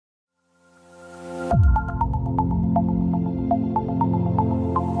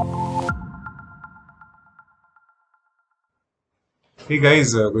Hey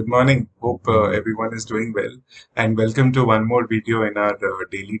guys, good morning. Hope everyone is doing well, and welcome to one more video in our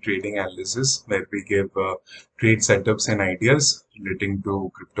daily trading analysis where we give trade setups and ideas relating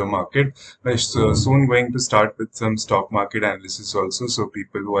to crypto market. We're soon going to start with some stock market analysis also, so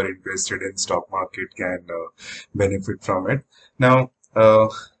people who are interested in stock market can benefit from it. Now,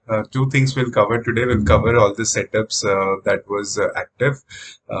 two things we'll cover today. We'll cover all the setups that was active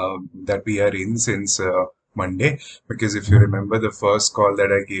that we are in since Monday, because if you remember, the first call that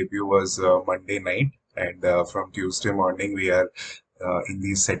I gave you was Monday night, and from Tuesday morning we are in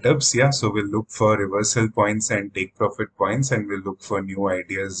these setups. Yeah, so we'll look for reversal points and take profit points, and we'll look for new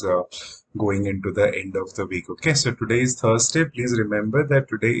ideas going into the end of the week. Okay, so today is Thursday. Please remember that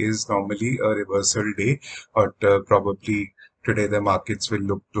today is normally a reversal day, or probably today the markets will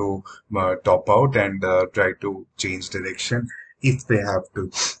look to top out and try to change direction if they have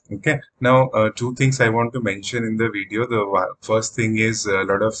to. Okay, now two things I want to mention in the video. The first thing is a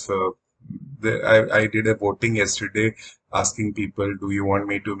lot of I did a voting yesterday asking people, do you want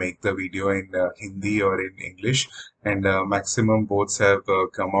me to make the video in Hindi or in English? And maximum votes have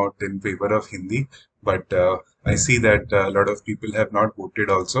come out in favor of Hindi, but I see that a lot of people have not voted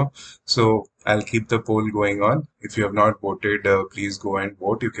also. So I'll keep the poll going on. If you have not voted, please go and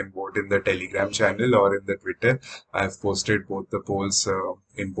vote. You can vote in the Telegram channel or in the Twitter. I've posted both the polls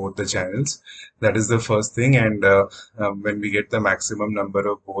in both the channels. That is the first thing. And when we get the maximum number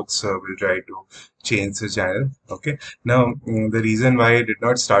of votes, we'll try to change the channel. Okay. Now, the reason why I did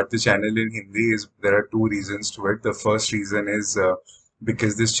not start the channel in Hindi is there are two reasons to it. The first reason is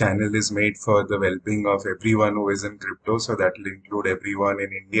because this channel is made for the well-being of everyone who is in crypto. So that will include everyone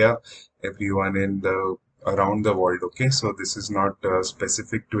in India, everyone in the around the world. Okay, so this is not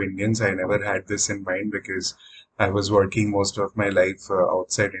specific to Indians. I never had this in mind because I was working most of my life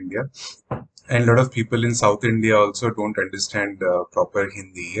outside India. And a lot of people in South India also don't understand proper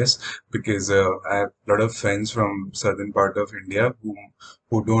Hindi. Yes, because I have a lot of friends from southern part of India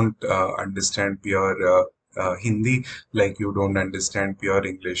who don't understand pure Hindi, like you don't understand pure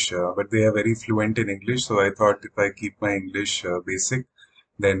English, but they are very fluent in English. So I thought if I keep my English basic,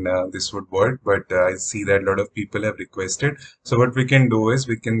 then this would work. But I see that a lot of people have requested. So what we can do is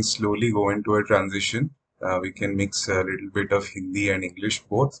we can slowly go into a transition. We can mix a little bit of Hindi and English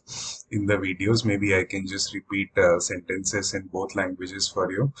both in the videos. Maybe I can just repeat sentences in both languages for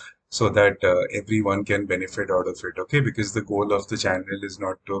you so that everyone can benefit out of it. Okay, because the goal of the channel is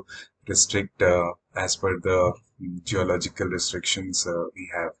not to restrict as per the geological restrictions we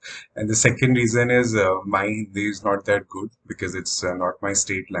have. And the second reason is my Hindi is not that good because it's not my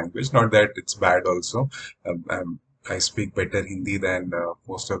state language. Not that it's bad also. I speak better Hindi than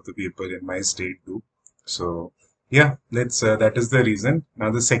most of the people in my state do. So yeah, let's that is the reason.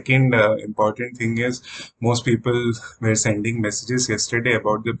 Now the second important thing is most people were sending messages yesterday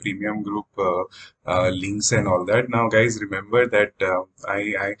about the premium group links and all that. Now guys, remember that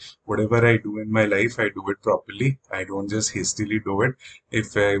I whatever I do in my life, I do it properly. I don't just hastily do it.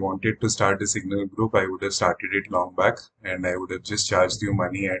 If I wanted to start a signal group, I would have started it long back and I would have just charged you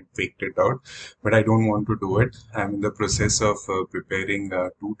money and faked it out. But I don't want to do it. I'm in the process of preparing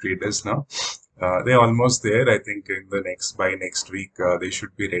two traders now. They're almost there. I think in the by next week they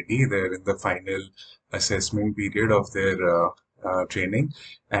should be ready. They're in the final assessment period of their training.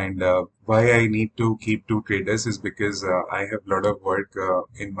 And why I need to keep two traders is because I have a lot of work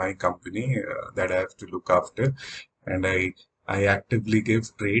in my company that I have to look after, and I actively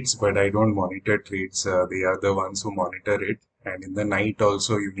give trades, but I don't monitor trades. They are the ones who monitor it. And in the night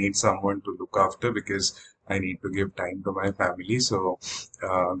also, you need someone to look after because I need to give time to my family. So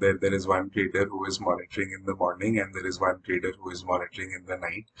there is one trader who is monitoring in the morning and there is one trader who is monitoring in the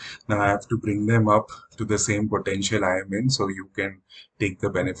night. Now I have to bring them up to the same potential I am in so you can take the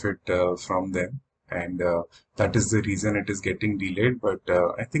benefit from them. And that is the reason it is getting delayed. But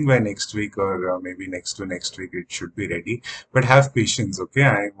I think by next week or maybe next to next week, it should be ready. But have patience, okay?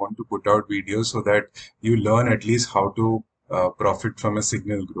 I want to put out videos so that you learn at least how to profit from a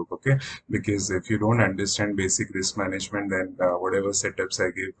signal group, okay? Because if you don't understand basic risk management, then whatever setups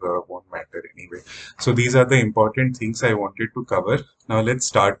I give won't matter anyway. So these are the important things I wanted to cover. Now let's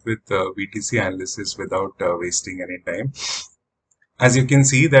start with BTC analysis without wasting any time. As you can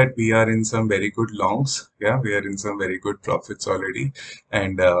see that we are in some very good longs. Yeah, we are in some very good profits already.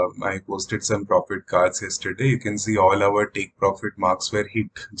 And I posted some profit cards yesterday. You can see all our take profit marks were hit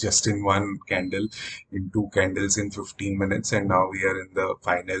just in one candle, in two candles in 15 minutes. And now we are in the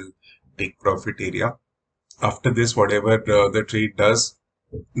final take profit area. After this, whatever the trade does,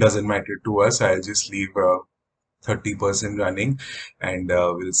 doesn't matter to us. I'll just leave 30% running and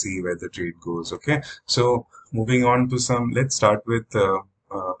we'll see where the trade goes. Okay, so Moving on to some, let's start with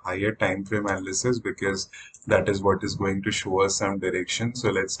higher time frame analysis because that is what is going to show us some direction. So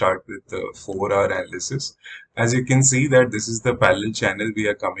let's start with the 4-hour analysis. As you can see that this is the parallel channel we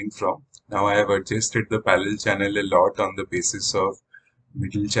are coming from. Now I have adjusted the parallel channel a lot on the basis of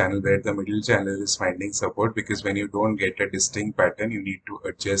middle channel, where the middle channel is finding support, because when you don't get a distinct pattern you need to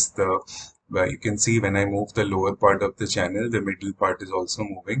adjust the, well, you can see when I move the lower part of the channel, the middle part is also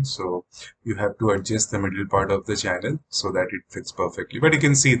moving, so you have to adjust the middle part of the channel so that it fits perfectly. But you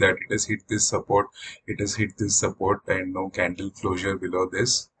can see that it has hit this support, it has hit this support, and no candle closure below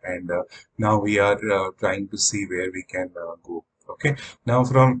this, and now we are trying to see where we can go. Okay, now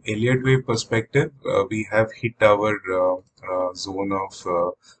from Elliott wave perspective, we have hit our zone of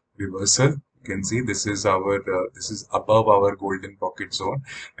reversal. You can see this is our this is above our golden pocket zone,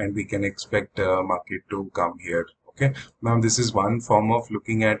 and we can expect market to come here. Okay, now this is one form of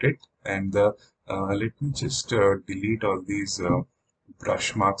looking at it, and let me just delete all these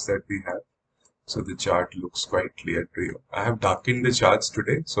brush marks that we have, so the chart looks quite clear to you. I have darkened the charts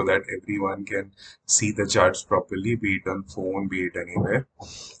today so that everyone can see the charts properly, be it on phone, be it anywhere.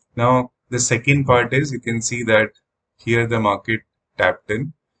 Now, the second part is, you can see that here the market tapped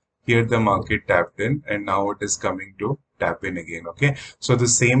in, here the market tapped in, and now it is coming to tap in again. Okay, so the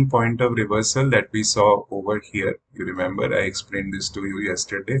same point of reversal that we saw over here, you remember I explained this to you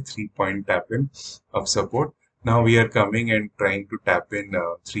yesterday, 3-point tap in of support. Now we are coming and trying to tap in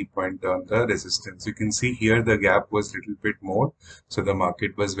 3-point on the resistance. You can see here the gap was little bit more, so the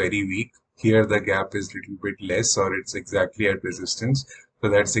market was very weak. Here the gap is little bit less, or it's exactly at resistance. So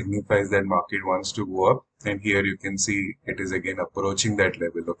that signifies that market wants to go up, and here you can see it is again approaching that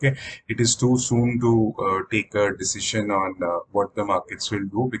level. Okay, it is too soon to take a decision on what the markets will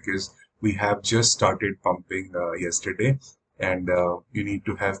do, because we have just started pumping yesterday, and you need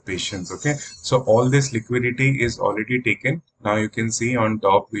to have patience. Okay, so all this liquidity is already taken. Now you can see on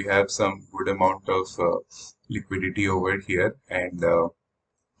top we have some good amount of liquidity over here, and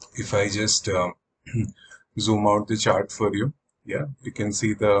if I just zoom out the chart for you, yeah, you can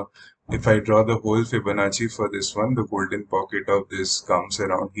see the, if I draw the whole Fibonacci for this one, the golden pocket of this comes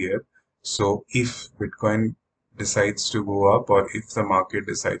around here. So if Bitcoin decides to go up, or if the market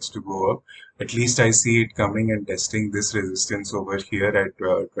decides to go up, at least I see it coming and testing this resistance over here at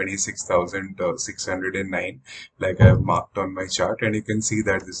 26,609, like I have marked on my chart, and you can see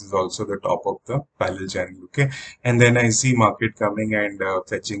that this is also the top of the parallel channel. Okay, and then I see market coming and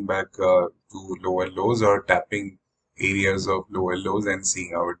fetching back to lower lows, or tapping areas of lower lows and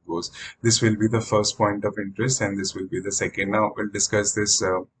seeing how it goes. This will be the first point of interest, and this will be the second. Now we'll discuss this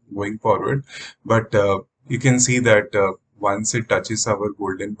going forward, but you can see that once it touches our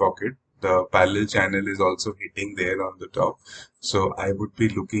golden pocket, the parallel channel is also hitting there on the top. So I would be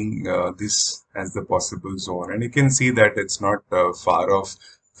looking this as the possible zone, and you can see that it's not far off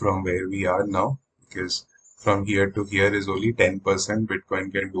from where we are now, because from here to here is only 10%.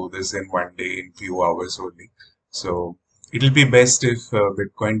 Bitcoin can do this in one day, in few hours only. So it'll be best if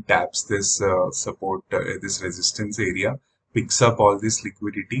Bitcoin taps this support, this resistance area, picks up all this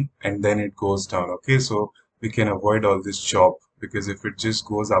liquidity, and then it goes down. Okay, so we can avoid all this chop, because if it just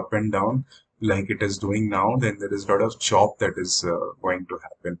goes up and down like it is doing now, then there is a lot of chop that is going to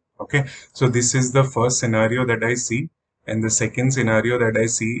happen. Okay, so this is the first scenario that I see. And the second scenario that I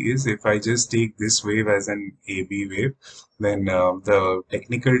see is, if I just take this wave as an AB wave, then the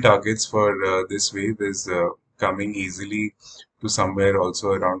technical targets for this wave is coming easily to somewhere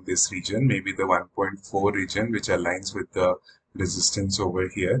also around this region, maybe the 1.4 region, which aligns with the resistance over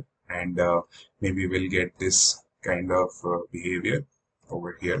here, and maybe we'll get this kind of behavior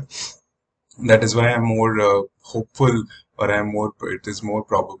over here. That is why I'm more hopeful, or it is more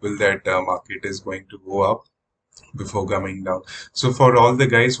probable that market is going to go up before coming down. So for all the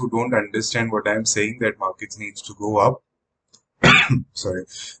guys who don't understand what I'm saying, that markets needs to go up, sorry,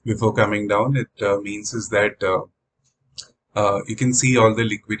 before coming down, it means is that you can see all the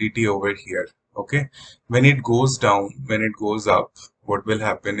liquidity over here. Okay, when it goes down, when it goes up, what will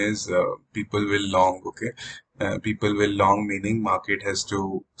happen is people will long. Okay, people will long, meaning market has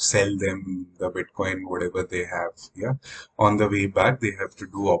to sell them the Bitcoin, whatever they have. Yeah, on the way back they have to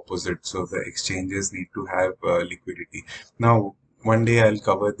do opposite, so the exchanges need to have liquidity. Now one day I'll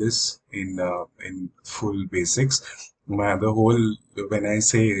cover this in full basics. The whole, when I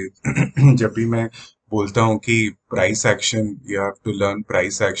say जब भी मैं बोलता हूँ कि price action, you have to learn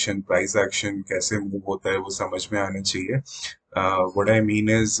price action कैसे move होता है वो समझ में आना चाहिए. व्हाट आई मीन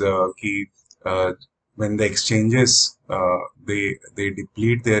इज कि when the exchanges they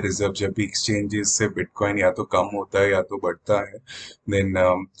deplete their reserve, जब भी exchanges से bitcoin या तो कम होता है या तो बढ़ता है, then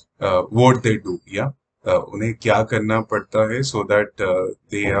what they do, yeah, उन्हें क्या करना पड़ता है so that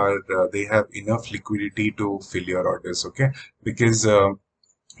they have enough liquidity to fill your orders, okay? Because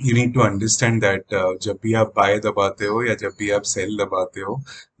you need to understand that जब भी आप बाय दबाते हो या जब भी आप सेल दबाते हो,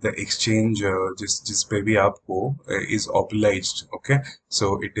 the exchange जिस पे भी आप हो is obliged, okay?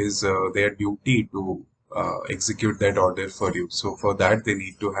 So it is their duty to execute that order for you. So for that they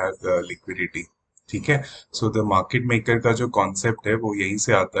need to have liquidity. ठीक है. सो द मार्केट मेकर का जो कॉन्सेप्ट है वो यहीं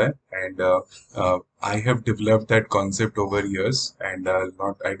से आता है and I have developed that concept over years and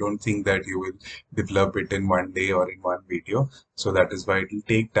not I don't think that you will develop it in one day or in one video. So that is why it will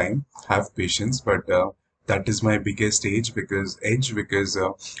take time. Have patience, but that is my biggest edge because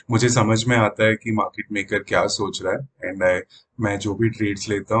मुझे समझ में आता है कि market maker क्या सोच रहा है एंड मैं जो भी ट्रेड्स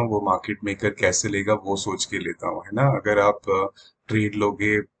लेता हूँ वो मार्केट मेकर कैसे लेगा वो सोच के लेता हूँ, है ना. अगर आप ट्रेड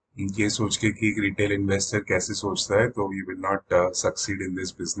लोगे ये सोच के कि रिटेल इन्वेस्टर कैसे सोचता है तो you will not succeed in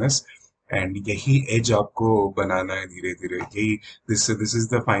this business. And यही एज आपको बनाना है धीरे धीरे. यही this is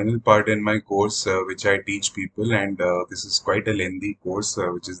the final part in my course which I teach people, and this is quite a lengthy course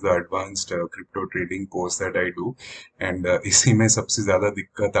which is the advanced crypto trading course that I do. And इसी में सबसे ज्यादा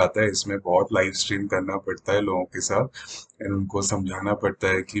दिक्कत आता है, इसमें बहुत लाइव स्ट्रीम करना पड़ता है लोगों के साथ एंड उनको समझाना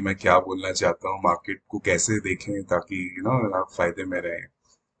पड़ता है कि मैं क्या बोलना चाहता हूँ, मार्केट को कैसे देखें ताकि आप फायदे में रहें.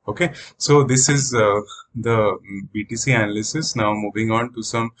 Okay, so this is the BTC analysis. Now moving on to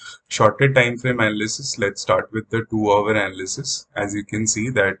some shorter time frame analysis. Let's start with the 2 hour analysis. As you can see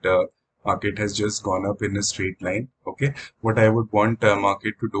that market has just gone up in a straight line. Okay, what I would want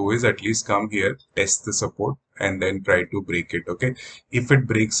market to do is at least come here, test the support and then try to break it. Okay, if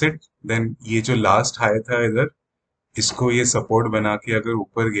it breaks it, then ये जो last high था इधर, इसको ये support बना के अगर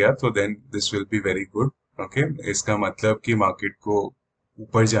ऊपर गया तो then this will be very good. Okay, इसका मतलब कि मार्केट को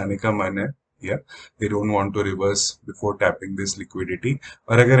ऊपर जाने का मन है या they don't want to reverse before tapping this liquidity.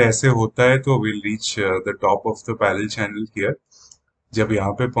 और अगर ऐसे होता है तो will reach the top of the parallel channel here. जब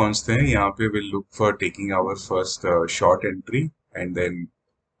यहाँ पे पहुंचते हैं यहाँ पे will look for taking our first short entry and then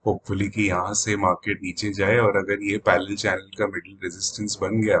hopefully कि यहाँ से मार्केट नीचे जाए और अगर ये पैरेलल चैनल का मिडिल रेजिस्टेंस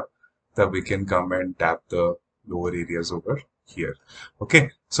बन गया तब we can come and tap the lower areas over here. Okay,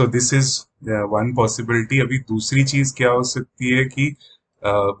 so this is one possibility. अभी दूसरी चीज क्या हो सकती है कि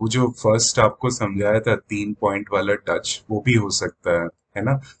वो जो फर्स्ट आपको समझाया था 3 पॉइंट वाला टच वो भी हो सकता है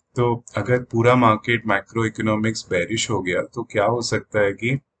ना. तो अगर पूरा मार्केट मैक्रो इकोनॉमिक्स बेरिश हो गया तो क्या हो सकता है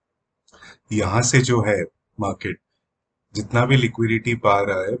कि यहाँ से जो है मार्केट जितना भी लिक्विडिटी पा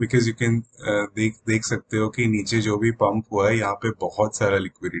रहा है, बिकॉज यू कैन देख सकते हो कि नीचे जो भी पंप हुआ है यहाँ पे बहुत सारा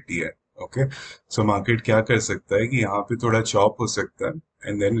लिक्विडिटी है. ओके, सो मार्केट क्या कर सकता है कि यहाँ पे थोड़ा चॉप हो सकता है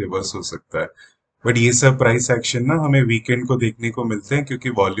एंड देन रिवर्स हो सकता है. बट ये सब प्राइस एक्शन ना हमें वीकेंड को देखने को मिलते हैं क्योंकि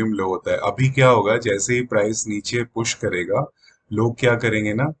वॉल्यूम लो होता है. अभी क्या होगा, जैसे ही प्राइस नीचे पुश करेगा लोग क्या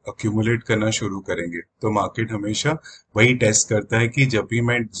करेंगे ना, अक्यूमुलेट करना शुरू करेंगे. तो मार्केट हमेशा वही टेस्ट करता है कि जब भी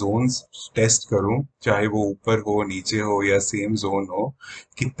मैं जोन्स टेस्ट करूं, चाहे वो ऊपर हो नीचे हो या सेम जोन हो,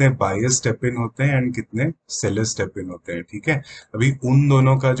 कितने बायर स्टेप इन होते हैं एंड कितने सेलर स्टेप इन होते हैं. ठीक है, अभी उन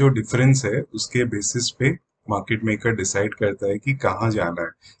दोनों का जो डिफरेंस है उसके बेसिस पे मार्केट मेकर डिसाइड करता है कि कहाँ जाना है.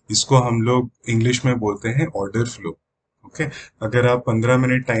 इसको हम लोग इंग्लिश में बोलते हैं ऑर्डर फ्लो. ओके, अगर आप 15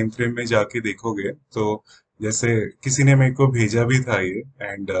 मिनट टाइम फ्रेम में जाके देखोगे तो जैसे किसी ने मेरे को भेजा भी था ये,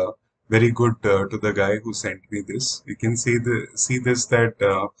 and very good to the guy who sent me this. You can see this that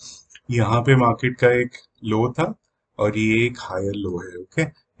यहाँ पे मार्केट का एक लो था और ये एक हायर लो है. ओके,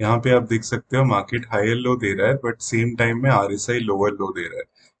 यहाँ पे आप देख सकते हो मार्केट हायर लो दे रहा है बट सेम टाइम में आरएसआई लोअर लो दे रहा है.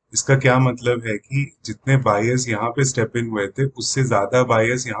 इसका क्या मतलब है कि जितने बायर्स यहाँ पे स्टेप इन हुए थे उससे ज्यादा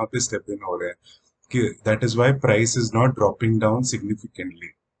बायर्स यहाँ पे स्टेप इन हो रहे हैं. कि that is why price is not dropping down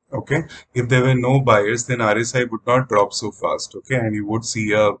significantly. Okay, if there were no buyers then RSI would not drop so fast. Okay, and you would see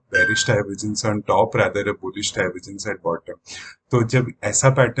a bearish divergence on top rather a bullish divergence at bottom. तो जब ऐसा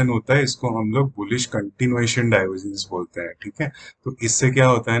pattern होता है इसको हम लोग bullish continuation divergence बोलते हैं. ठीक है, तो इससे क्या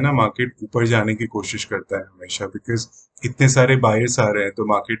होता है ना, मार्केट ऊपर जाने की कोशिश करता है हमेशा, बिकॉज इतने सारे बायर्स आ रहे हैं तो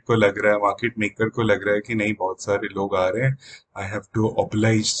मार्केट को लग रहा है, मार्केट मेकर को लग रहा है कि नहीं बहुत सारे लोग आ रहे हैं, I have to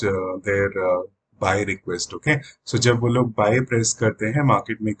oblige there bye request. Okay, सो जब वो लोग बाय प्रेस करते हैं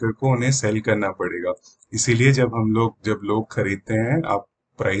मार्केट मेकर को उन्हें सेल करना पड़ेगा. इसीलिए जब लोग खरीदते हैं आप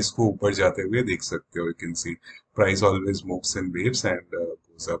प्राइस को ऊपर जाते हुए देख सकते हो. You can see price always moves in waves and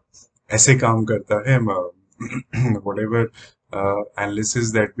goes up. ऐसे काम करता है whatever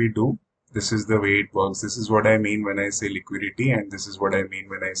analysis that we do. This is the way it works. This is what I mean when I say liquidity, and this is what I mean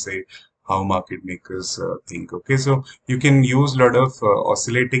when I say how market makers think. Okay, so you can use lot of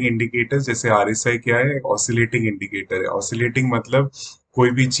oscillating indicators. जैसे RSI क्या है, oscillating indicator है. Oscillating मतलब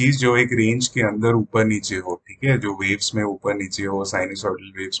कोई भी चीज जो एक रेंज के अंदर ऊपर नीचे हो, ठीक है, जो वेव्स में ऊपर नीचे हो,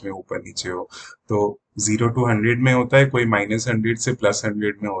 साइनसॉइडल वेव्स में ऊपर नीचे हो। तो 0 to 100 में होता है, कोई -100 से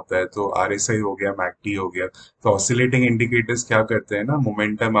 +100 में होता है, तो RSI हो गया, मैकडी हो गया। तो ऑसिलेटिंग इंडिकेटर्स क्या करते हैं ना,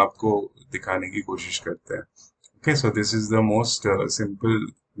 मोमेंटम आपको दिखाने की कोशिश करते हैं। Okay, so this is the most simple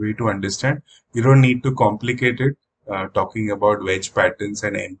way to understand. You don't need to complicate it. Talking about wedge patterns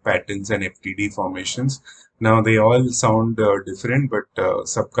and end patterns and FTD formations. Now they all sound different, but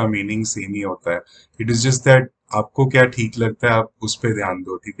सबका meaning same ही होता है. It is just that आपको क्या ठीक लगता है, आप उस पे ध्यान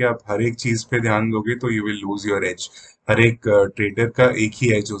दो, ठीक है। आप हर एक चीज पे ध्यान दोगे तो you will lose your edge. हर एक ट्रेडर का एक ही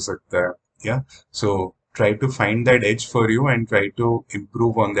edge हो सकता है, yeah. So try to find that edge for you and try to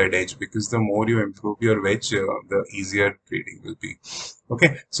improve on that edge, because the more you improve your edge, the easier trading will be.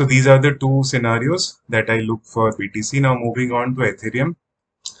 Okay, so these are the two scenarios that I look for BTC. Now moving on to Ethereum.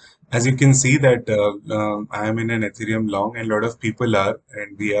 As you can see that I am in an Ethereum long, and a lot of people are,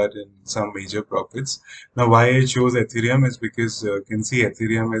 and we are in some major profits. Now why I chose Ethereum is because you can see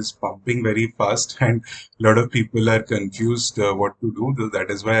Ethereum is pumping very fast and a lot of people are confused what to do.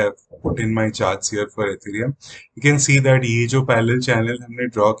 That is why I've put in my charts here for Ethereum. You can see that ये जो parallel channel हमने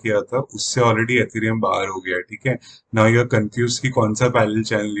draw किया था उससे already Ethereum बाहर हो गया है, ठीक है। Now you are confused कि कौन सा parallel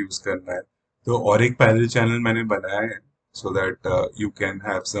channel use करना है, तो और एक parallel channel मैंने बनाया है so that you can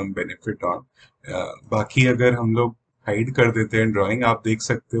have some benefit on. बाकी अगर हम लोग हाइड कर देते हैं ड्राइंग, आप देख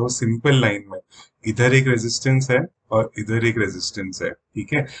सकते हो सिंपल लाइन में इधर एक रेजिस्टेंस है और इधर एक रेजिस्टेंस है,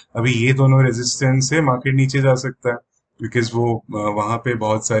 ठीक है। अभी ये दोनों रेजिस्टेंस से मार्केट नीचे जा सकता है बिकॉज वो वहां पे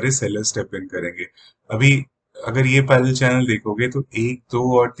बहुत सारे सेलर स्टेप इन करेंगे। अभी अगर ये पैरेलल चैनल देखोगे तो 1, 2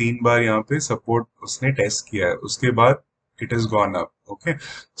 और 3 बार यहाँ पे सपोर्ट उसने टेस्ट किया है, उसके बाद it has gone up. Okay,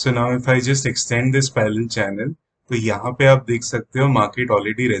 so now if I just extend this parallel channel, तो यहाँ पे आप देख सकते हो मार्केट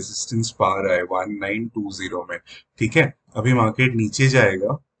ऑलरेडी रेजिस्टेंस पा रहा है 1920 में, ठीक है। अभी मार्केट नीचे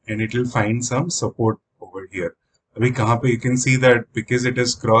जाएगा and it will find some support over here. अभी कहाँ पे, you can see that because it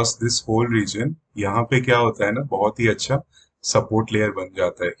is cross this whole reason, यहाँ पे क्या होता है ना, बहुत ही अच्छा सपोर्ट लेयर बन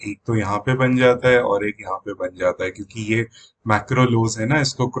जाता है। एक तो यहाँ पे बन जाता है और एक यहाँ पे बन जाता है, क्योंकि ये मैक्रो लोज है ना,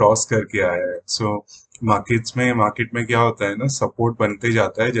 इसको क्रॉस करके आया है। सो मार्केट में क्या होता है ना, सपोर्ट बनते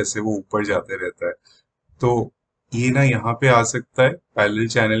जाता है जैसे वो ऊपर जाते रहता है। तो ये ना यहाँ पे आ सकता है, पैरेलल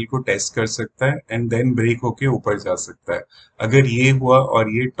चैनल को टेस्ट कर सकता है एंड देन ब्रेक होके ऊपर जा सकता है। अगर ये हुआ और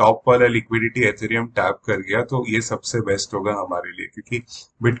ये टॉप वाला लिक्विडिटी एथेरियम टैप कर गया तो ये सबसे बेस्ट होगा हमारे लिए, क्योंकि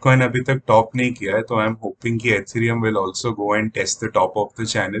बिटकॉइन अभी तक टॉप नहीं किया है। तो आई एम होपिंग कि Ethereum will also go and test the top of the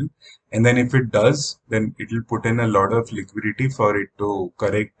channel, and then if it does, then it will put in a lot of liquidity for it to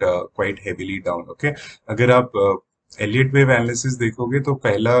correct quite heavily down. Okay, अगर आप Elliott wave analysis देखोगे तो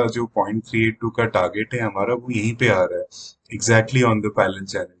पहला जो 0.382 का target है हमारा, वो यहीं पे आ रहा है exactly on the parallel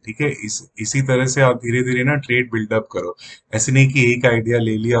channel, ठीक है। इसी तरह से आप धीरे धीरे ना ट्रेड बिल्डअप करो। ऐसे नहीं कि एक आइडिया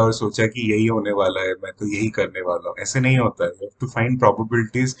ले लिया और सोचा कि यही होने वाला है, मैं तो यही करने वाला हूँ, ऐसे नहीं होता है। You have to find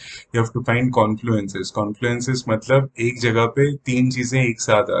probabilities, you have to find कॉन्फ्लुएंसेस। कॉन्फ्लुएंसेस मतलब एक जगह पे तीन चीजें एक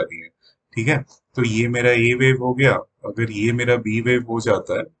साथ आ रही हैं, ठीक है। तो ये मेरा ए वेव हो गया, अगर ये मेरा बी वेव हो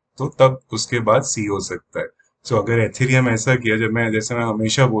जाता है तो तब उसके बाद सी हो सकता है। सो अगर एथेरियम ऐसा किया, जैसे मैं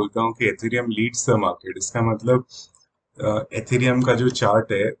हमेशा बोलता हूँ कि एथेरियम लीड्स द मार्केट, इसका मतलब एथेरियम का जो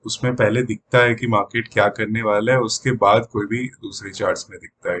चार्ट है उसमें पहले दिखता है कि मार्केट क्या करने वाला है, उसके बाद कोई भी दूसरे चार्ट्स में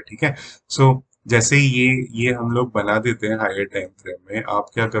दिखता है, ठीक है। सो जैसे ही ये हम लोग बना देते हैं हायर टाइम फ्रेम में, आप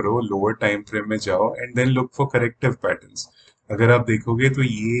क्या करो, लोअर टाइम फ्रेम में जाओ and then look for corrective patterns. अगर आप देखोगे तो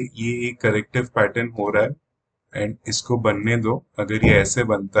ये एक करेक्टिव पैटर्न हो रहा है एंड इसको बनने दो। अगर ये ऐसे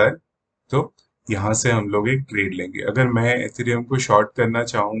बनता है तो यहाँ से हम लोग एक ट्रेड लेंगे। अगर मैं एथेरियम को शॉर्ट करना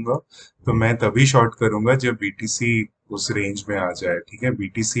चाहूंगा तो मैं तभी शॉर्ट करूंगा जब बीटीसी उस रेंज में आ जाए, ठीक है,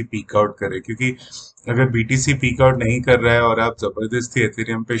 बीटीसी पीक आउट करे। क्योंकि अगर बीटीसी पीक आउट नहीं कर रहा है और आप जबरदस्ती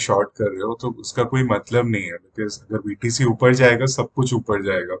एथेरियम पे शॉर्ट कर रहे हो तो उसका कोई मतलब नहीं है, बिकॉज अगर बीटीसी ऊपर जाएगा सब कुछ ऊपर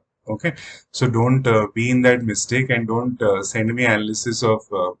जाएगा। Okay, so don't be in that mistake and don't send me analysis of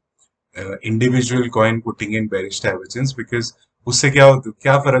individual coin putting in bearish divergence, because उससे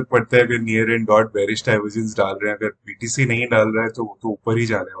क्या फर्क पड़ता है अगर near and dot bearish divergence डाल रहे हैं, अगर बीटीसी नहीं डाल रहा है तो वो तो ऊपर ही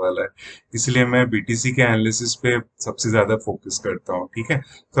जाने वाला है। इसलिए मैं बीटीसी के एनालिसिस पे सबसे ज्यादा फोकस करता हूँ, ठीक है।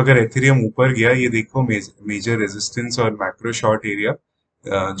 तो अगर एथेरियम ऊपर गया, ये देखो मेजर रेजिस्टेंस और मैक्रो शॉर्ट एरिया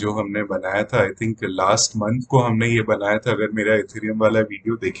जो हमने बनाया था, आई थिंक लास्ट मंथ को हमने ये बनाया था। अगर मेरा एथेरियम वाला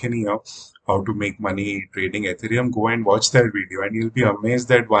वीडियो देखे नहीं हो, how to make money trading Ethereum, go and watch that video and you'll be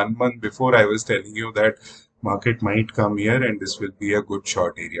amazed that 1 month before I was telling you that market might come here and this will be a good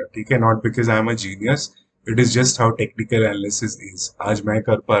short area, ठीक है। Not because I am a genius, it is just how technical analysis is. आज मैं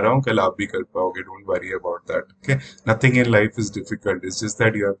कर पा रहा हूँ, कल आप भी कर पाओगे, don't worry about that, okay। Nothing in life is difficult, it's just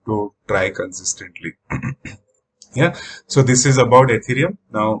that you have to try consistently। Yeah, so this is about Ethereum.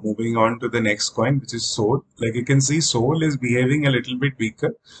 Now moving on to the next coin, which is Sol. Like you can see, Sol is behaving a little bit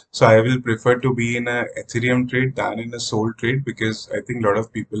weaker. So I will prefer to be in a Ethereum trade than in a Sol trade because I think a lot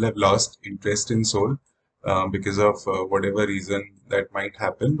of people have lost interest in Sol because of whatever reason that might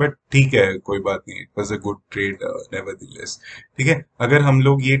happen. But ठीक है, कोई बात नहीं. It was a good trade nevertheless. ठीक है, अगर हम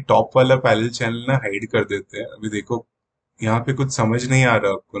लोग ये टॉप वाला पैरेलल चैनल ना हाइड कर देते हैं, अभी देखो यहाँ पे कुछ समझ नहीं आ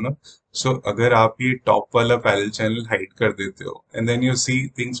रहा आपको ना. सो अगर आप ये टॉप वाला पैरेलल चैनल हाइड कर देते हो and then you see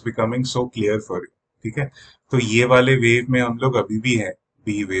things becoming so clear for you. ठीक है, तो ये वाले वेव में हम लोग अभी भी हैं.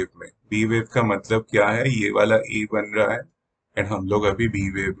 बी वेव में. बी वेव का मतलब क्या है, ये वाला ए बन रहा है एंड हम लोग अभी बी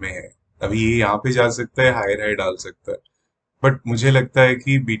वेव में है. अभी ये यहाँ पे जा सकता है, हायर हाई डाल सकता है, बट मुझे लगता है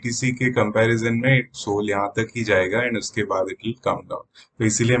कि बीटीसी के कंपैरिजन में सोल यहाँ तक ही जाएगा एंड उसके बाद इट विल कम डाउन. तो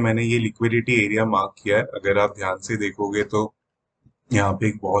इसीलिए मैंने ये लिक्विडिटी एरिया मार्क किया है. अगर आप ध्यान से देखोगे तो यहाँ पे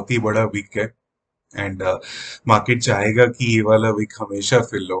एक बहुत ही बड़ा विक है एंड मार्केट चाहेगा कि ये वाला विक हमेशा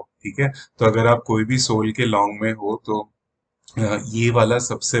फिल हो. ठीक है, तो अगर आप कोई भी सोल के लॉन्ग में हो तो ये वाला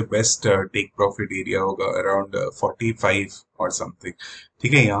सबसे बेस्ट टेक प्रॉफिट एरिया होगा अराउंड 45 और समथिंग.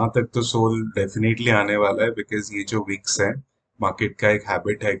 ठीक है, यहाँ तक तो सोल डेफिनेटली आने वाला है बिकॉज ये जो विक्स है, मार्केट का एक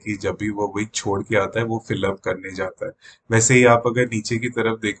हैबिट है कि जब भी वो विक छोड़ के आता है वो फिल अप करने जाता है. वैसे ही आप अगर नीचे की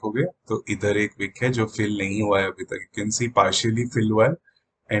तरफ देखोगे तो इधर एक विक है जो फिल नहीं हुआ है अभी तक. You can see partially fill हुआ है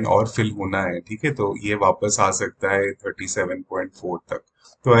एंड और फिल होना है. ठीक है, तो ये वापस आ सकता है 37.4 तक.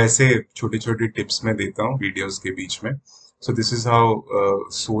 तो ऐसे छोटे छोटे टिप्स मैं देता हूँ वीडियोस के बीच में. So this is how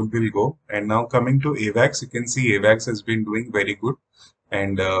Sol will go. And now coming to AVAX, you can see AVAX has been doing very good.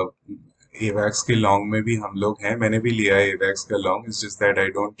 And AVAX के लॉन्ग में भी हम लोग हैं. मैंने भी लिया है AVAX का long. It's just that I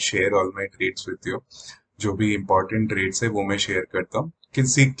don't share all my trades with you. जो भी important trades है वो मैं शेयर करता हूँ. You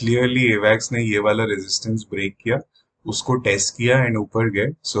can see clearly AVAX ने ये वाला resistance break किया, उसको टेस्ट किया एंड ऊपर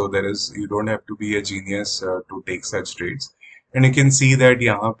गए. So there is, you don't have to be a genius to take such trades. And you can see that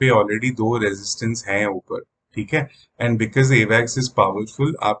यहाँ पे ऑलरेडी दो रेजिस्टेंस हैं ऊपर. ठीक है, एंड बिकॉज एवैक्स इज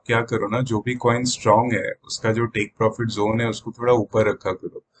पावरफुल, आप क्या करो ना, जो भी कॉइन स्ट्रांग है उसका जो टेक प्रॉफिट जोन है उसको थोड़ा ऊपर रखा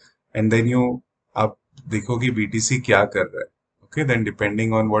करो एंड देन यू, आप देखो कि बीटीसी क्या कर रहा है. Okay, then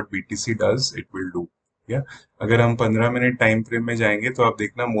depending on what BTC does it will do. या अगर हम 15 मिनट टाइम फ्रेम में जाएंगे तो आप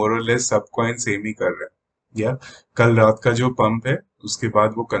देखना मोर और लेस सब कॉइन सेम ही कर रहे हैं. या कल रात का जो पंप है उसके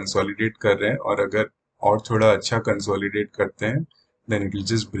बाद वो कंसोलिडेट कर रहे हैं, और अगर और थोड़ा अच्छा कंसोलिडेट करते हैं then it will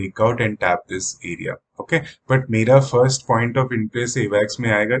just break out and tap this area. Okay, but मेरा first point of interest AVAX में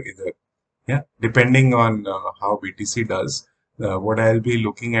आएगा इधर. Yeah, depending on how BTC does, what I'll be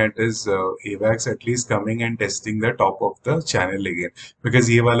looking at is AVAX at least coming and testing the top of the channel again, because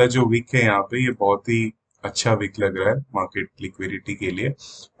ये वाला जो wick है यहाँ पे, ये बहुत ही अच्छा विक लग रहा है मार्केट लिक्विडिटी के लिए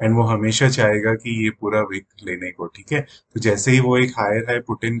एंड वो हमेशा चाहेगा कि ये पूरा विक लेने को. ठीक है, तो जैसे ही वो एक हायर हाई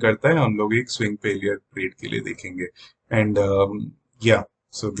पुट इन करता है हम लोग एक स्विंग फेलियर ट्रेड के लिए देखेंगे. And yeah,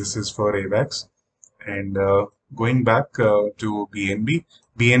 so this is for AVAX. And going back to BNB,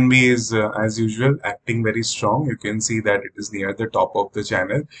 BNB is as usual acting very strong. You can see that it is near the top of the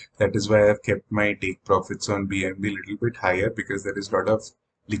channel. That is why I've kept my take profits on BNB a little bit higher, because there is a lot of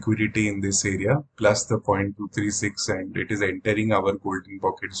liquidity in this area, plus the 0.236, and it is entering our golden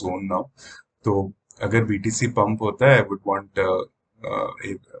pocket zone now. So अगर BTC pump होता है, I would want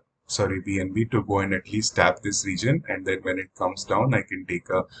BNB to go and at least tap this region, and then when it comes down I can take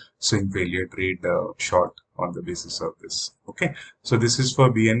a swing failure trade short on the basis of this. Okay, so this is for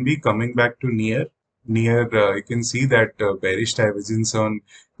BNB. Coming back to near you can see that bearish divergence on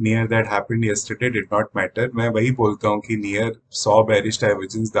near that happened yesterday did not matter. मैं वही बोलता हूँ कि near 100 bearish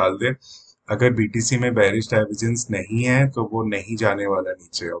divergence डाल दे, अगर BTC में bearish divergence नहीं है तो वो नहीं जाने वाला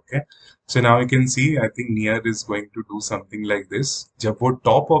नीचे. Okay, so now you can see I think near is going to do something like this. जब वो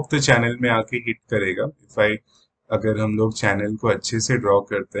top of the channel में आके hit करेगा, अगर हम लोग चैनल को अच्छे से ड्रॉ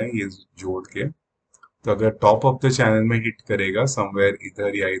करते हैं ये जोड़ के, तो अगर टॉप ऑफ द चैनल में हिट करेगा समवेयर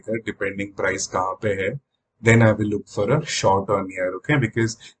इधर या इधर, डिपेंडिंग प्राइस कहाँ पे है, then I will look for a short on near. Okay,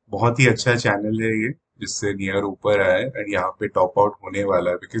 because बहुत ही अच्छा चैनल है ये जिससे नियर ऊपर आया एंड यहाँ पे टॉप आउट होने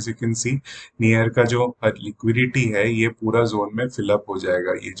वाला है. Because you can see near का जो लिक्विडिटी है ये पूरा जोन में फिलअप हो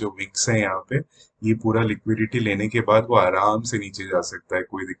जाएगा. ये जो विक्स है यहाँ पे, ये पूरा लिक्विडिटी लेने के बाद वो आराम से नीचे जा सकता है,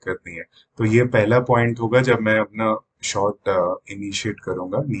 कोई दिक्कत नहीं है. तो ये पहला पॉइंट होगा जब मैं अपना शॉर्ट इनिशिएट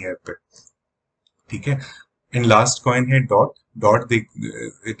करूंगा नियर पे. ठीक है, एंड लास्ट कॉइन है dot. Dot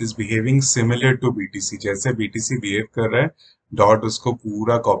it is behaving similar to BTC. जैसे बीटीसी बिहेव कर रहा है, डॉट उसको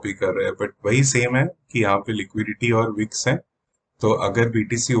पूरा कॉपी कर रहा है, बट वही सेम है कि यहाँ पे लिक्विडिटी और विक्स है. तो अगर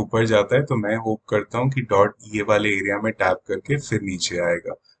बीटीसी ऊपर जाता है तो मैं होप करता हूँ कि डॉट ये वाले एरिया में टैप करके फिर नीचे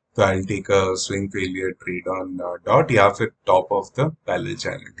आएगा. तो I take a swing failure trade on dot या फिर top of the parallel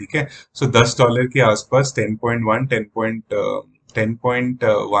channel, ठीक है। सो $10 के आसपास 10.1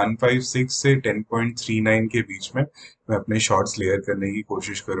 10.156 से 10.39 के बीच में मैं अपने शॉर्ट्स लेयर करने की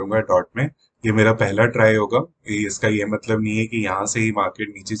कोशिश करूंगा डॉट में। ये मेरा पहला ट्राई होगा। इसका ये मतलब नहीं है कि यहाँ से ही मार्केट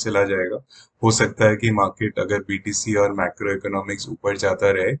नीचे चला जाएगा। हो सकता है कि मार्केट अगर बीटीसी और मैक्रो इकोनॉमिक्स ऊपर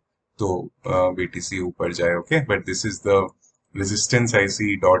जाता रहे तो बीटीसी ऊपर जाए, okay. But this is the resistance I see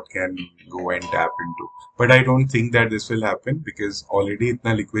dot can go and tap into. But I don't think that this will happen because already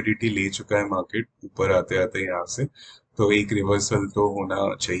इतना liquidity ले चुका है market ऊपर आते आते यहाँ से, तो एक reversal तो होना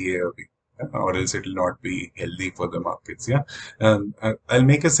चाहिए अभी, or else it will not be healthy for the markets. Yeah, I'll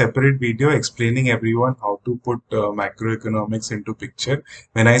make a separate video explaining everyone how to put macroeconomics into picture.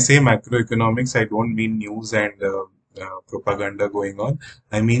 When I say macroeconomics, I don't mean news and propaganda going on.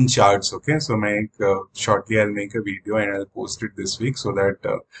 I mean charts. Okay, so shortly I'll make a video and I'll post it this week so that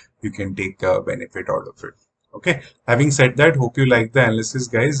you can take benefit out of it. Okay, having said that, hope you like the analysis,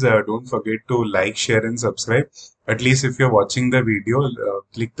 guys. Don't forget to like, share, and subscribe. At least if you're watching the video,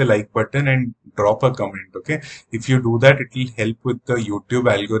 click the like button and drop a comment. Okay, if you do that, it will help with the YouTube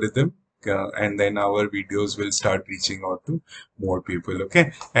algorithm. And then our videos will start reaching out to more people. Okay,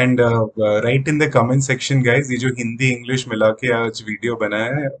 and write in the comment section, guys, ये जो Hindi English मिला के आज video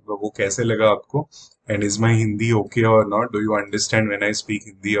बनाया है वो कैसे लगा आपको, and is my Hindi okay or not, do you understand when I speak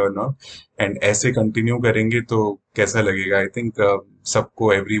Hindi or not, and ऐसे कंटिन्यू करेंगे तो कैसा लगेगा। आई थिंक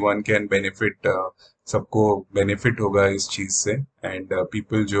सबको everyone can benefit, सबको बेनिफिट होगा इस चीज से, एंड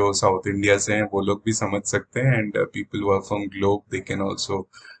पीपल जो साउथ इंडिया से हैं वो लोग भी समझ सकते हैं, and people who are from globe they can also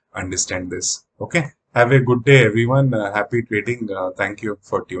understand this. Okay, have a good day everyone. Happy trading. Thank you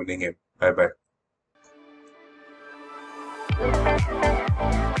for tuning in. Bye bye.